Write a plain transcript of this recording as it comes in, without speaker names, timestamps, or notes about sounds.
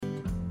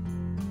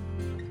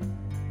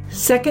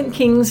2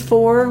 Kings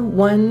 4,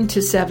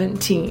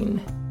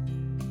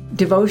 1-17.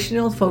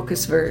 Devotional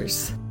focus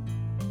verse.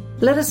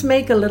 Let us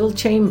make a little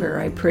chamber,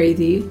 I pray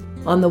thee,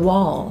 on the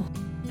wall,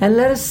 and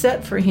let us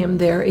set for him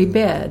there a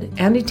bed,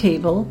 and a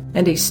table,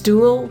 and a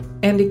stool,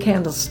 and a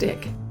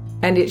candlestick.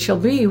 And it shall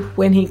be,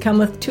 when he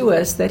cometh to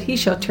us, that he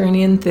shall turn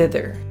in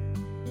thither.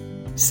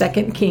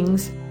 2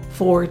 Kings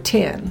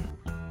 4:10.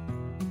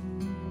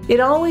 It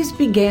always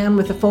began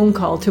with a phone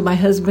call to my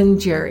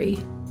husband Jerry.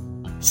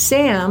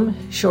 Sam,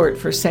 short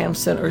for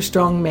Samson or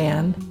strong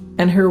man,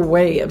 and her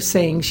way of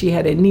saying she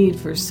had a need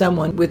for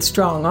someone with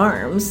strong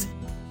arms,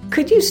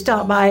 could you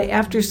stop by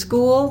after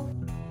school?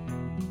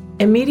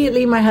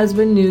 Immediately my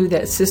husband knew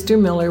that Sister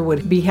Miller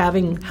would be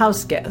having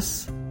house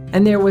guests,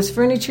 and there was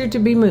furniture to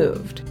be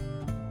moved.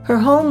 Her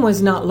home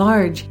was not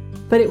large,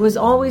 but it was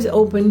always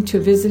open to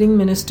visiting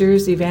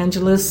ministers,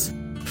 evangelists,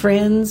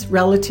 friends,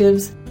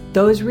 relatives,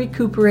 those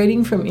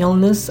recuperating from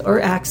illness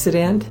or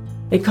accident,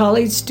 a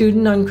college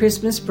student on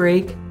Christmas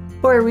break,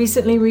 or a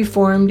recently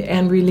reformed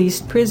and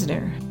released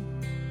prisoner.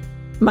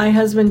 My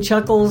husband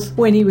chuckles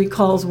when he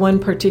recalls one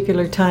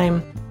particular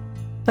time.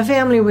 A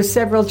family with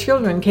several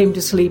children came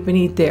to sleep and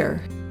eat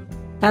there.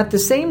 At the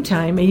same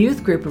time, a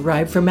youth group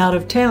arrived from out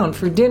of town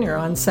for dinner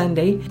on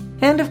Sunday,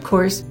 and of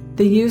course,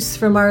 the youths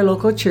from our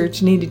local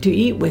church needed to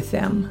eat with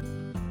them.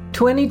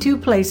 22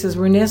 places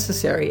were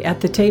necessary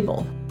at the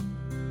table.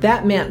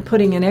 That meant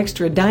putting an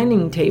extra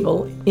dining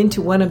table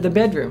into one of the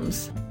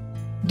bedrooms.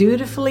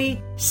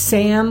 Dutifully,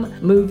 Sam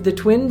moved the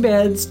twin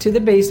beds to the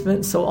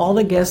basement so all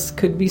the guests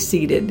could be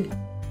seated.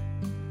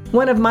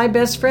 One of my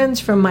best friends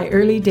from my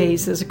early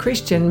days as a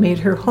Christian made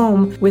her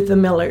home with the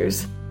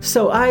Millers,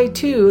 so I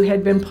too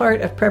had been part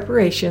of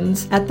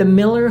preparations at the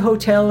Miller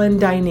Hotel and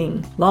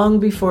Dining long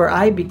before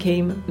I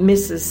became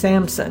Mrs.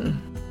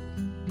 Sampson.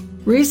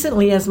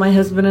 Recently, as my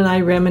husband and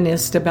I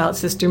reminisced about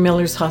Sister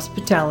Miller's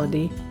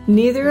hospitality,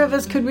 neither of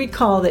us could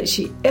recall that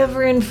she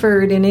ever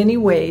inferred in any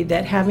way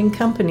that having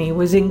company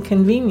was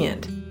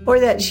inconvenient, or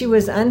that she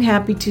was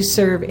unhappy to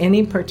serve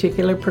any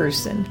particular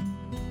person.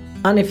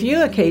 On a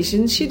few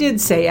occasions, she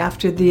did say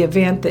after the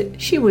event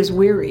that she was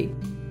weary.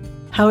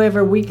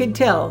 However, we could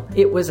tell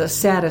it was a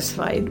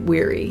satisfied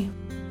weary.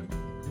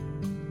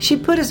 She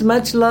put as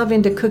much love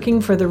into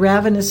cooking for the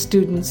ravenous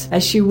students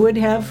as she would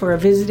have for a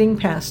visiting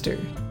pastor.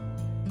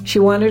 She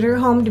wanted her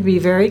home to be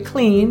very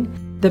clean,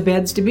 the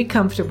beds to be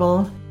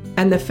comfortable,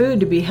 and the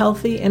food to be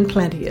healthy and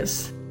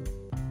plenteous.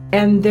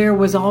 And there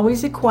was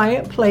always a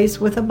quiet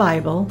place with a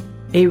Bible,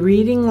 a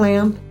reading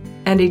lamp,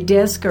 and a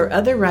desk or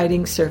other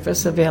writing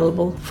surface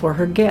available for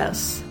her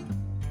guests.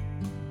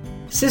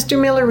 Sister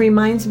Miller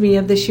reminds me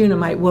of the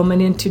Shunammite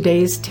woman in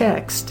today's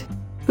text,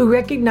 who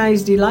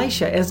recognized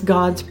Elisha as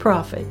God's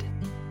prophet.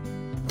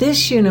 This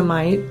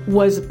Shunammite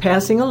was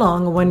passing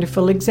along a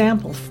wonderful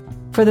example,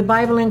 for the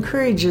Bible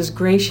encourages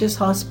gracious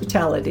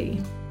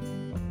hospitality.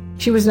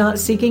 She was not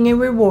seeking a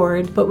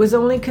reward, but was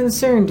only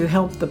concerned to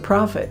help the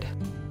prophet.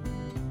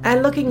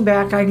 And looking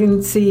back, I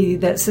can see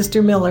that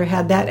Sister Miller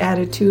had that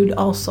attitude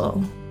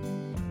also.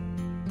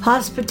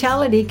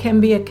 Hospitality can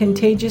be a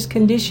contagious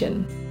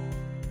condition.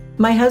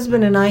 My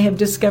husband and I have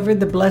discovered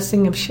the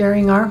blessing of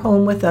sharing our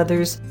home with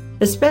others,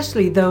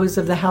 especially those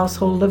of the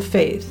household of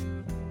faith.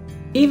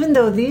 Even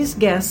though these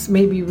guests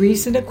may be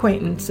recent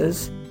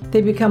acquaintances,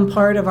 they become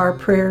part of our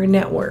prayer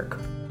network.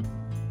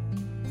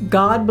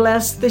 God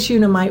bless the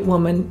Shunammite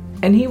woman,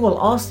 and He will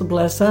also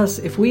bless us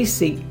if we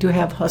seek to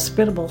have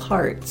hospitable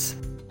hearts.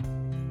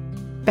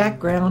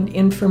 Background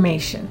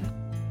information.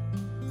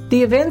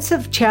 The events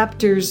of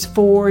chapters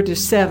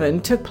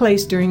 4-7 took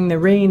place during the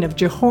reign of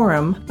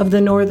Jehoram of the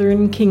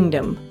northern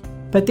kingdom,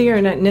 but they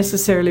are not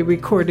necessarily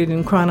recorded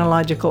in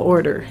chronological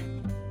order.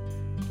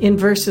 In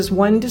verses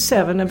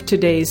 1-7 of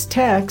today's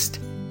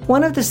text,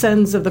 one of the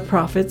sons of the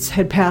prophets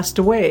had passed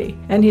away,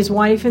 and his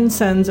wife and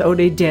sons owed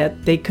a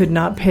debt they could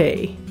not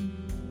pay.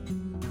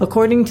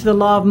 According to the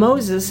law of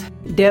Moses,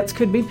 debts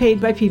could be paid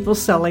by people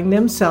selling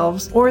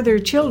themselves or their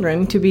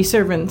children to be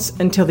servants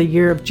until the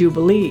year of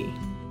Jubilee.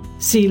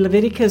 See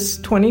Leviticus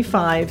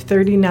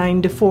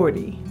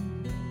 25:39-40.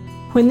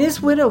 When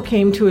this widow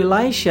came to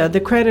Elisha,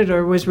 the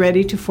creditor was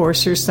ready to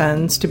force her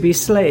sons to be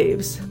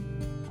slaves.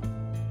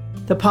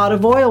 The pot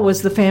of oil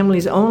was the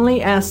family's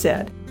only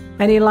asset,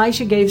 and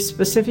Elisha gave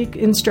specific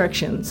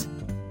instructions.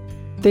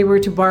 They were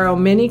to borrow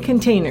many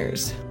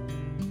containers.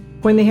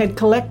 When they had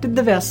collected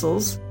the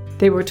vessels,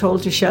 they were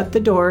told to shut the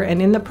door,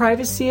 and in the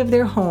privacy of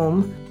their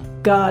home,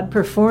 God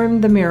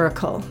performed the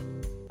miracle.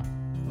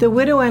 The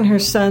widow and her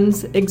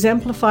sons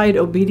exemplified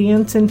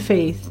obedience and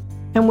faith,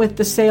 and with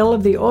the sale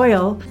of the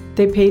oil,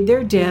 they paid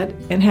their debt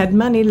and had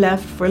money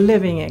left for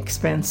living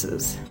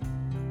expenses.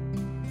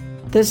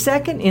 The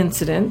second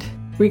incident,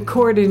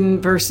 recorded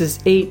in verses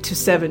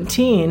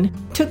 8-17,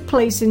 took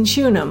place in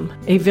Shunem,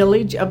 a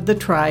village of the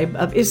tribe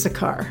of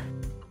Issachar.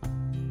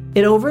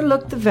 It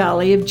overlooked the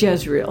valley of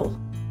Jezreel,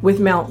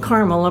 with Mount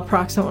Carmel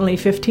approximately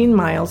 15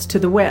 miles to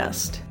the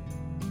west.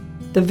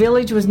 The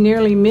village was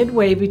nearly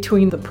midway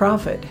between the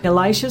prophet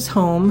Elisha's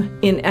home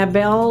in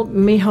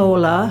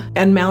Abel-Meholah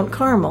and Mount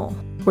Carmel,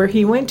 where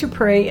he went to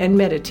pray and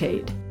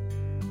meditate.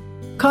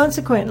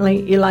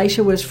 Consequently,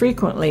 Elisha was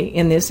frequently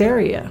in this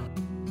area.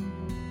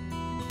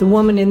 The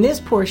woman in this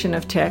portion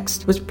of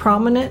text was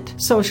prominent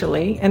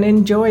socially and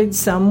enjoyed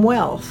some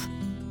wealth.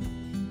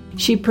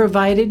 She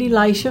provided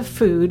Elisha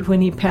food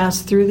when he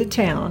passed through the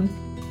town,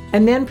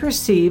 and then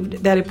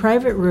perceived that a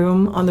private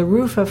room on the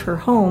roof of her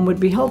home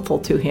would be helpful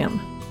to him.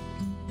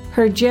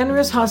 Her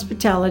generous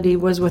hospitality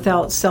was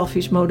without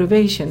selfish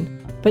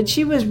motivation, but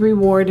she was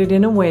rewarded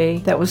in a way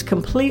that was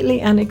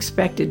completely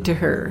unexpected to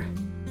her.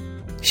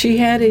 She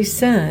had a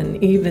son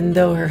even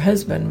though her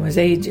husband was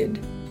aged.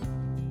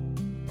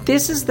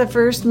 This is the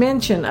first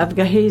mention of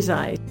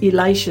Gehazi,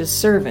 Elisha's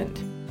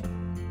servant.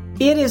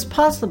 It is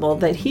possible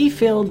that he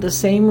filled the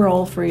same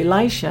role for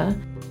Elisha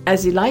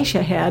as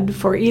Elisha had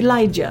for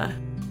Elijah.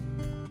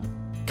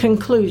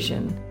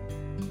 Conclusion.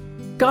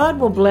 God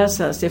will bless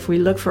us if we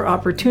look for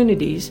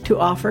opportunities to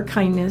offer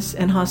kindness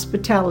and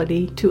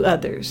hospitality to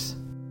others.